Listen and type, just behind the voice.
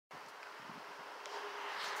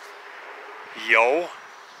Yo.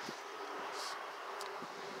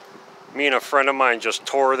 Me and a friend of mine just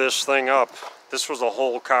tore this thing up. This was a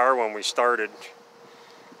whole car when we started.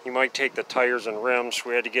 You might take the tires and rims.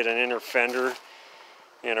 We had to get an inner fender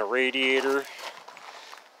and a radiator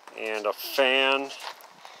and a fan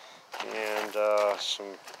and some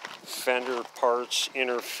fender parts,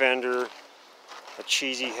 inner fender, a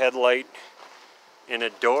cheesy headlight, and a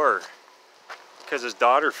door. Because his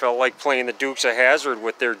daughter felt like playing the Dukes of Hazzard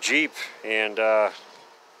with their Jeep and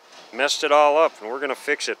messed it all up, and we're gonna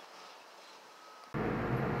fix it.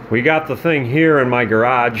 We got the thing here in my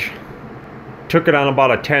garage. Took it on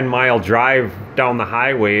about a 10-mile drive down the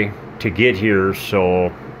highway to get here,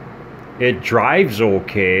 so it drives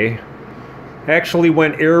okay. Actually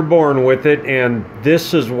went airborne with it, and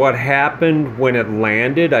this is what happened when it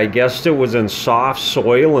landed. I guess it was in soft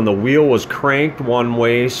soil and the wheel was cranked one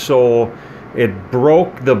way, so it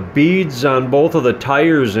broke the beads on both of the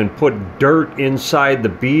tires and put dirt inside the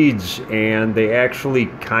beads, and they actually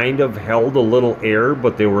kind of held a little air,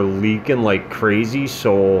 but they were leaking like crazy,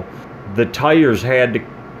 so the tires had to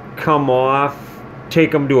come off,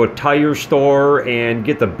 take them to a tire store and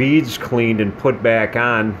get the beads cleaned and put back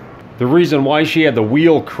on. The reason why she had the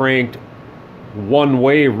wheel cranked one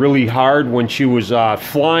way really hard when she was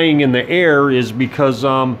flying in the air is because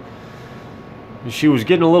she was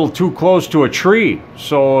getting a little too close to a tree,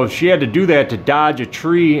 so she had to do that to dodge a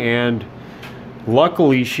tree, and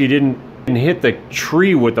luckily she didn't hit the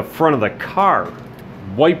tree with the front of the car.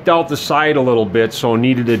 Wiped out the side a little bit, so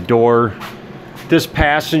needed a door. This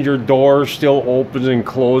passenger door still opens and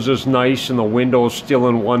closes nice, and the window's still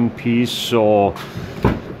in one piece, so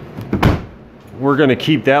we're gonna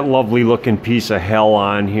keep that lovely looking piece of hell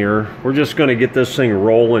on here. We're just gonna get this thing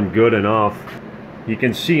rolling good enough. You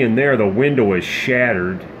can see in there the window is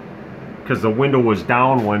shattered because the window was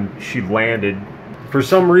down when she landed. For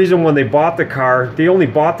some reason, when they bought the car, they only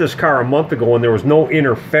bought this car a month ago and there was no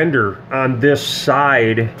inner fender on this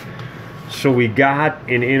side. So we got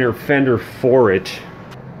an inner fender for it.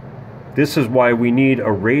 This is why we need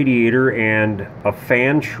a radiator and a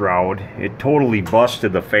fan shroud. It totally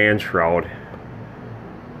busted the fan shroud.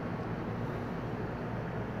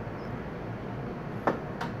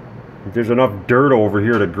 There's enough dirt over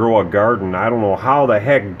here to grow a garden. I don't know how the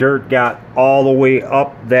heck dirt got all the way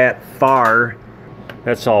up that far.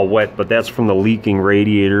 That's all wet, but that's from the leaking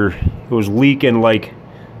radiator. It was leaking like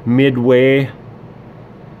midway.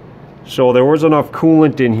 So there was enough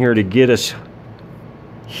coolant in here to get us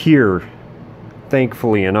here,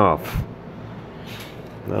 thankfully enough.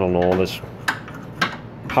 I don't know, this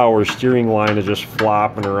power steering line is just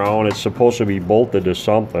flopping around. It's supposed to be bolted to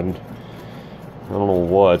something. I don't know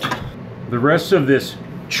what. The rest of this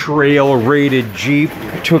trail rated Jeep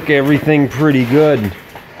took everything pretty good.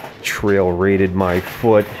 Trail rated my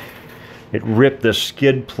foot. It ripped the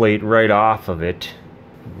skid plate right off of it.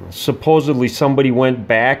 Supposedly somebody went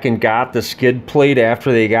back and got the skid plate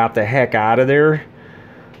after they got the heck out of there,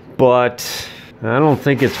 but I don't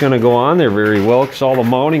think it's gonna go on there very well because all the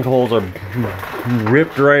mounting holes are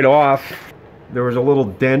ripped right off. There was a little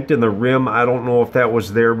dent in the rim. I don't know if that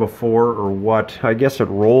was there before or what. I guess it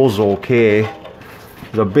rolls okay.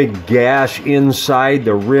 There's a big gash inside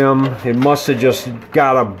the rim. It must have just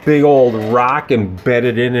got a big old rock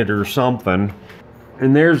embedded in it or something.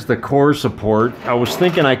 And there's the core support. I was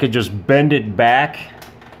thinking I could just bend it back,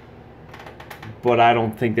 but I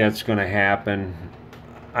don't think that's gonna happen.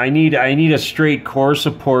 I need a straight core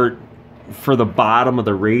support for the bottom of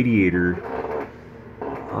the radiator.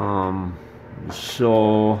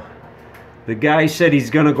 So the guy said he's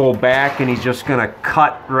gonna go back and he's just gonna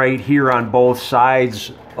cut right here on both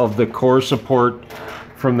sides of the core support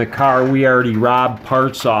from the car we already robbed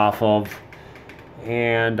parts off of,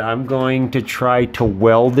 and I'm going to try to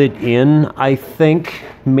weld it in, I think,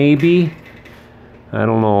 maybe. I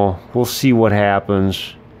don't know, we'll see what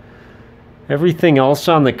happens. Everything else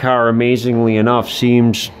on the car, amazingly enough,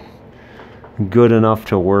 seems good enough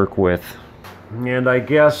to work with. And I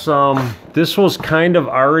guess this was kind of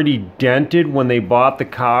already dented when they bought the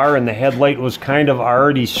car, and the headlight was kind of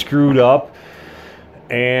already screwed up,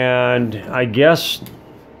 and I guess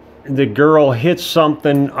the girl hit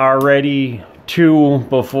something already too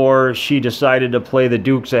before she decided to play the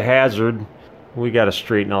Dukes of Hazzard. We got to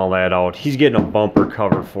straighten all that out. He's getting a bumper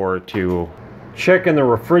cover for it too. Checking the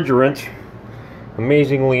refrigerant.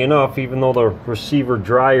 Amazingly enough, even though the receiver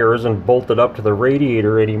dryer isn't bolted up to the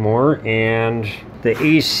radiator anymore, and the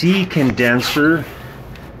AC condenser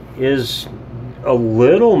is a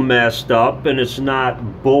little messed up and it's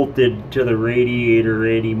not bolted to the radiator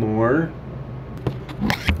anymore.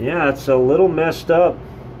 Yeah, it's a little messed up.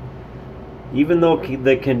 Even though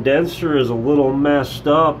the condenser is a little messed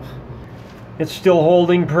up, it's still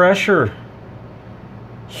holding pressure.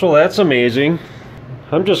 So that's amazing.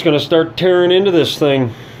 I'm just gonna start tearing into this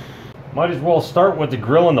thing. Might as well start with the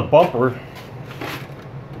grill and the bumper.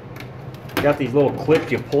 Got these little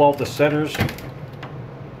clips, you pull out the centers.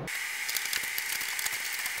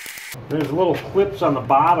 There's little clips on the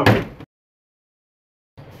bottom.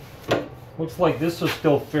 Looks like this is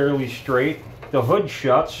still fairly straight. The hood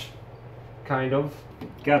shuts, kind of.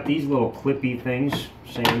 Got these little clippy things,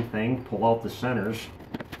 same thing, pull out the centers.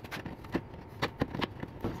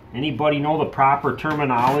 Anybody know the proper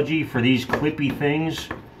terminology for these clippy things?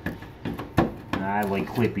 I like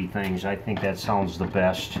clippy things. I think that sounds the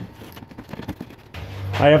best.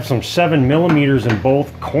 I have some 7mm in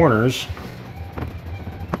both corners.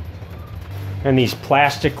 And these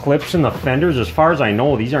plastic clips in the fenders, as far as I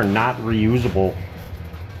know, these are not reusable.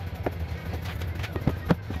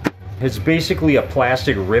 It's basically a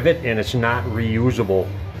plastic rivet and it's not reusable.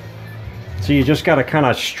 So you just gotta kind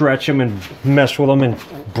of stretch them and mess with them and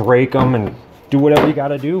break them and do whatever you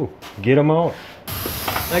gotta do. Get them out.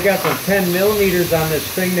 I got some 10mm on this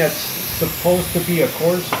thing that's supposed to be a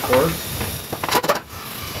cord support.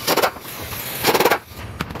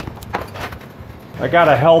 I got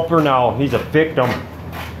a helper now. He's a victim.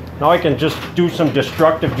 Now I can just do some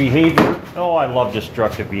destructive behavior. Oh, I love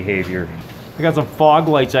destructive behavior. I got some fog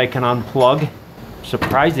lights I can unplug.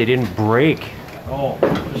 Surprised they didn't break. Oh,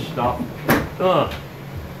 this stuff. Ugh.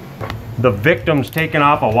 The victim's taking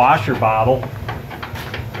off a washer bottle.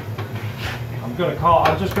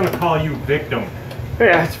 I'm just gonna call you victim.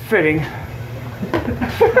 Yeah, it's fitting.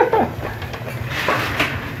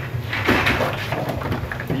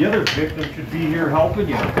 The other victim should be here helping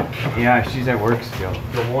you. Yeah, she's at work still.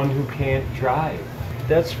 The one who can't drive.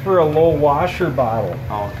 That's for a low washer bottle.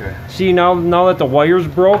 Oh, okay. See, now that the wire's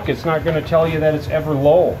broke, it's not gonna tell you that it's ever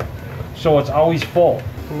low. So it's always full.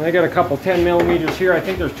 And I got a couple 10mm here. I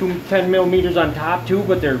think there's two 10mm on top too,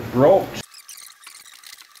 but they're broke.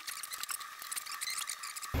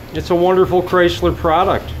 It's a wonderful Chrysler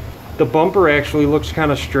product. The bumper actually looks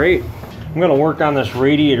kind of straight. I'm gonna work on this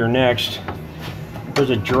radiator next. There's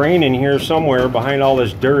a drain in here somewhere behind all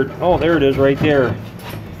this dirt. Oh, there it is right there.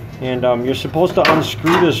 And you're supposed to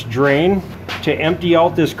unscrew this drain to empty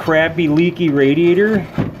out this crappy leaky radiator.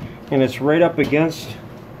 And it's right up against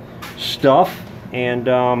stuff. And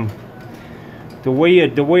the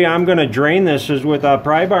way I'm gonna drain this is with a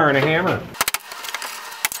pry bar and a hammer.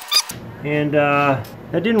 And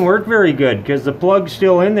that didn't work very good because the plug's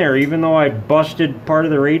still in there, even though I busted part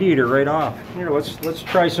of the radiator right off. Here, let's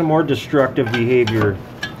try some more destructive behavior.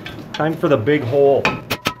 Time for the big hole.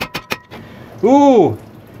 Ooh,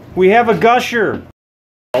 we have a gusher.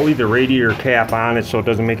 I'll leave the radiator cap on it so it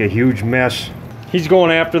doesn't make a huge mess. He's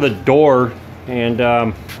going after the door, and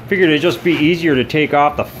figured it'd just be easier to take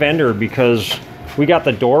off the fender because we got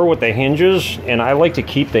the door with the hinges, and I like to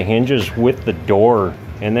keep the hinges with the door.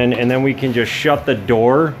 And then we can just shut the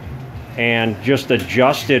door and just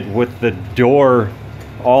adjust it with the door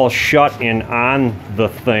all shut and on the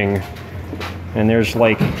thing. And there's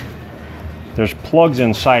plugs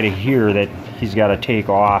inside of here that he's got to take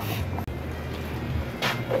off.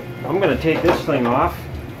 I'm going to take this thing off.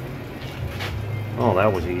 Oh,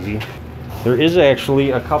 that was easy. There is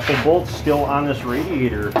actually a couple bolts still on this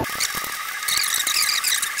radiator.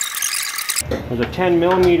 There's a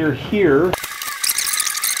 10mm here.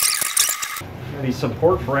 These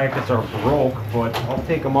support brackets are broke, but I'll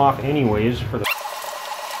take them off anyways for the.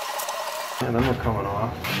 And then we're coming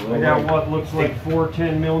off. I got what looks like 4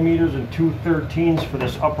 10mm and 2 13s for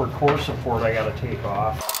this upper core support I got to take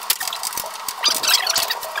off.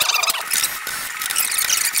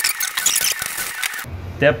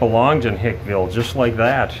 That belongs in Hickville, just like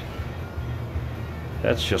that.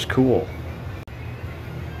 That's just cool.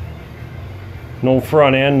 No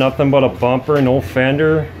front end, nothing but a bumper, no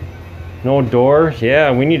fender. No door.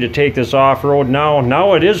 Yeah, we need to take this off-road now.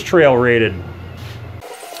 Now it is trail rated.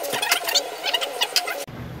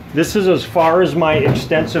 This is as far as my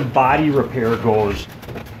extensive body repair goes.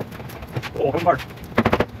 Oh,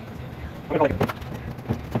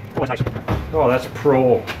 that's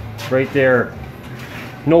pro right there.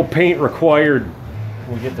 No paint required.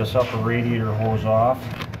 We'll get this upper radiator hose off.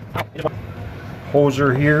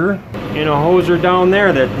 Hoser here and a hoser down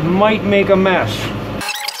there that might make a mess.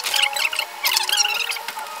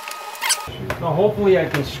 Now hopefully I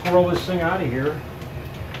can squirrel this thing out of here.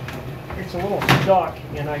 It's a little stuck,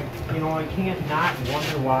 and I can't not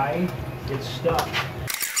wonder why it's stuck.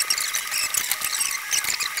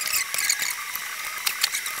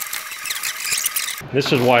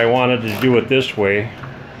 This is why I wanted to do it this way.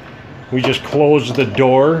 We just closed the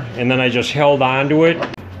door and then I just held onto it.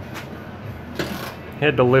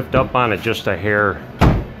 Had to lift up on it just a hair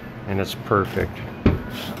and it's perfect.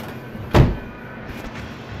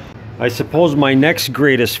 I suppose my next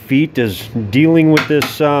greatest feat is dealing with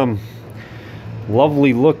this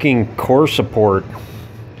lovely looking core support.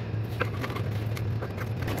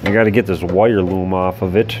 I got to get this wire loom off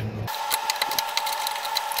of it.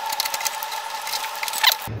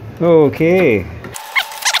 Okay.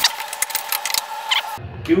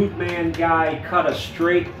 Dude man guy cut a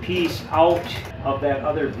straight piece out of that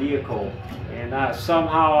other vehicle, and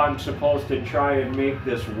somehow I'm supposed to try and make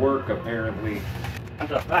this work apparently. I'm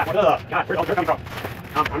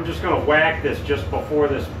just gonna whack this just before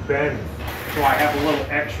this bend so I have a little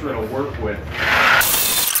extra to work with.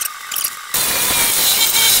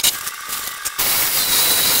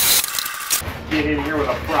 Get in here with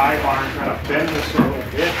a pry bar and try to bend this a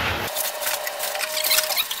little bit.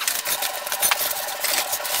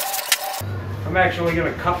 I'm actually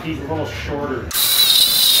going to cut these a little shorter.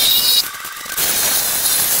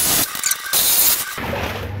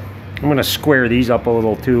 I'm going to square these up a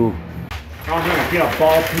little too. I'm going to get a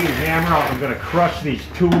ball peen hammer out. I'm going to crush these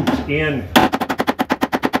tubes in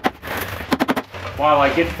while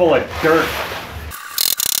I get full of dirt.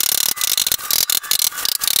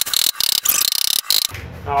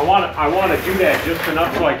 Now I want to do that just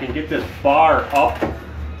enough so I can get this bar up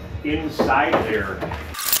inside there.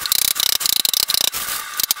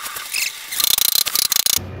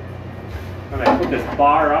 When I put this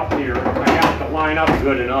bar up here, I have to line up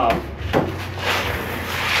good enough.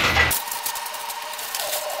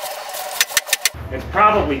 It's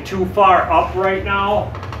probably too far up right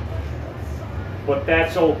now, but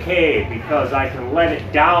that's okay because I can let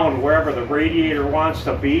it down wherever the radiator wants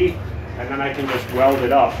to be, and then I can just weld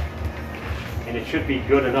it up, and it should be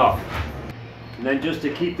good enough. And then just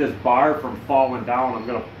to keep this bar from falling down,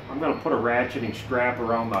 I'm gonna put a ratcheting strap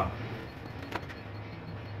around the.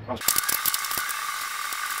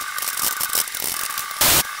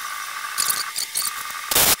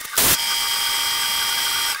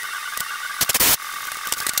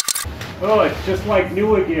 Oh, it's just like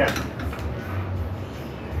new again.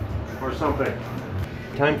 Or something.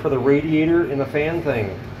 Time for the radiator and the fan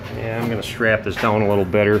thing. Yeah, I'm gonna strap this down a little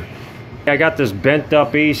better. I got this bent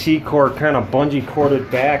up AC cord kind of bungee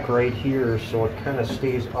corded back right here, so it kind of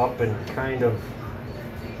stays up and kind of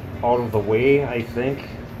out of the way, I think.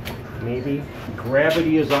 Maybe.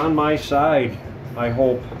 Gravity is on my side, I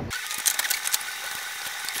hope.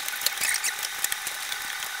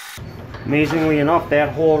 Amazingly enough,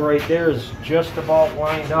 that hole right there is just about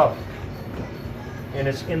lined up, and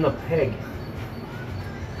it's in the peg.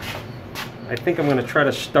 I think I'm going to try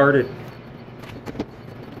to start it.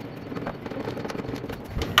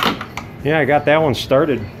 Yeah, I got that one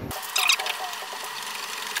started.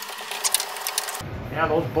 Yeah,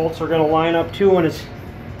 those bolts are going to line up too, and it's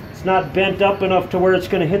not bent up enough to where it's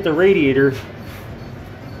going to hit the radiator.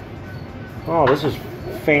 Oh, this is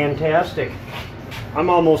fantastic. I'm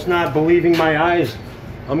almost not believing my eyes.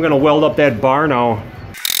 I'm gonna weld up that bar now.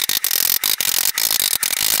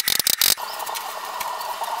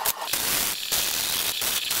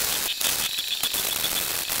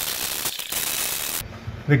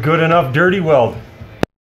 The good enough dirty weld.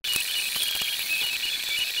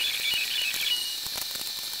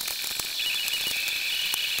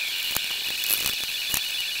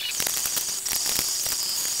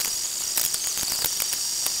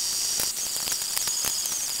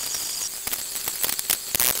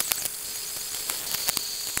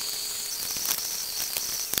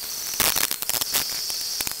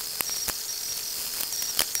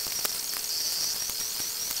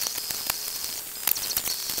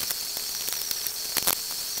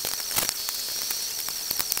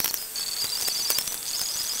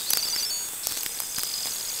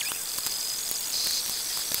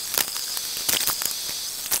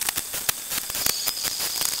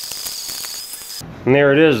 And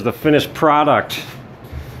there it is, the finished product.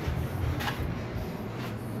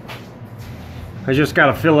 I just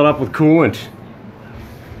gotta fill it up with coolant.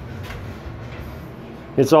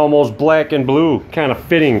 It's almost black and blue, kind of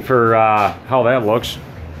fitting for how that looks.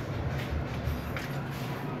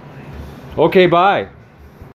 Okay, bye.